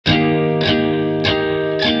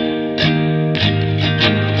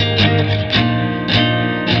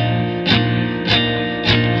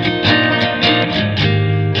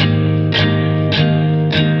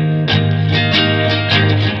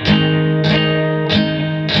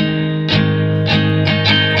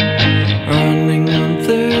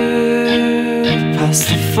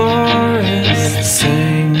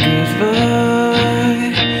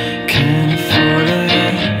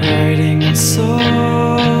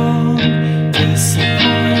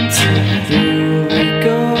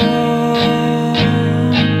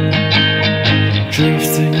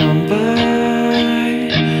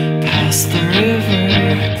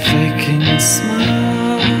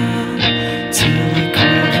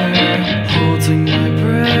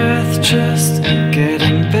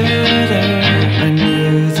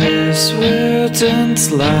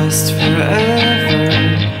didn't last forever.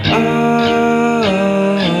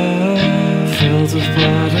 Filled with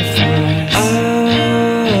butterflies.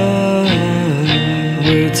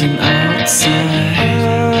 Waiting outside.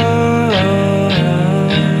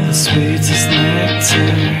 The sweetest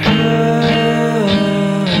nectar.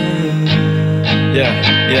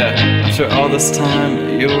 Yeah, after all this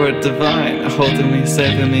time, you were divine, holding me,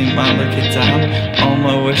 saving me, my lucky time. All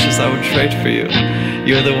my wishes I would trade for you.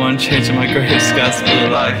 You're the one changing my grey skies blue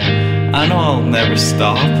life. I know I'll never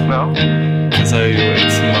stop, No? cause I owe you way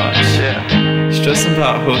too much. Yeah. Stressing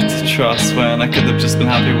about who to trust when I could have just been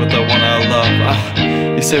happy with the one I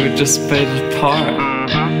love. You say we just faded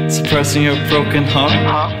apart, suppressing your broken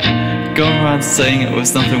heart. Going around saying it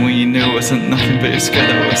was nothing when you knew it wasn't nothing, but you're scared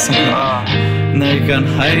that it was something. Now you're gone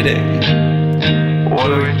hiding. What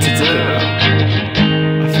are we to do?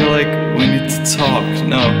 I feel like we need to talk.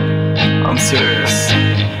 No, I'm serious.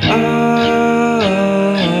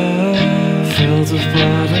 Filled with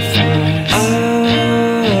butterflies.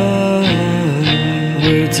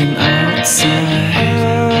 Waiting outside.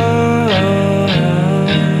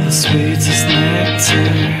 The sweetest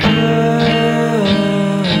nectar.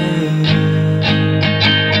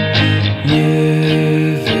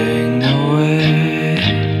 Moving away.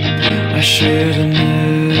 I should have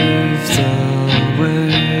moved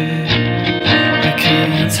away. I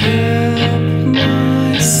can't help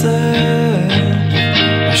myself.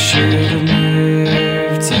 I should have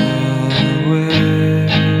moved away.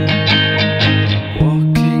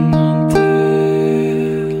 Walking on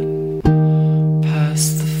through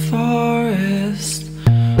past the forest,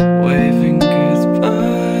 waving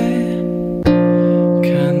goodbye.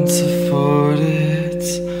 Can't afford it.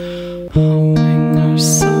 Humming our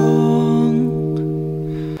song,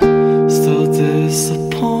 still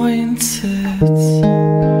disappointed.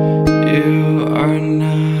 You are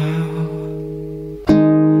now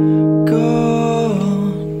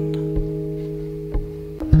gone.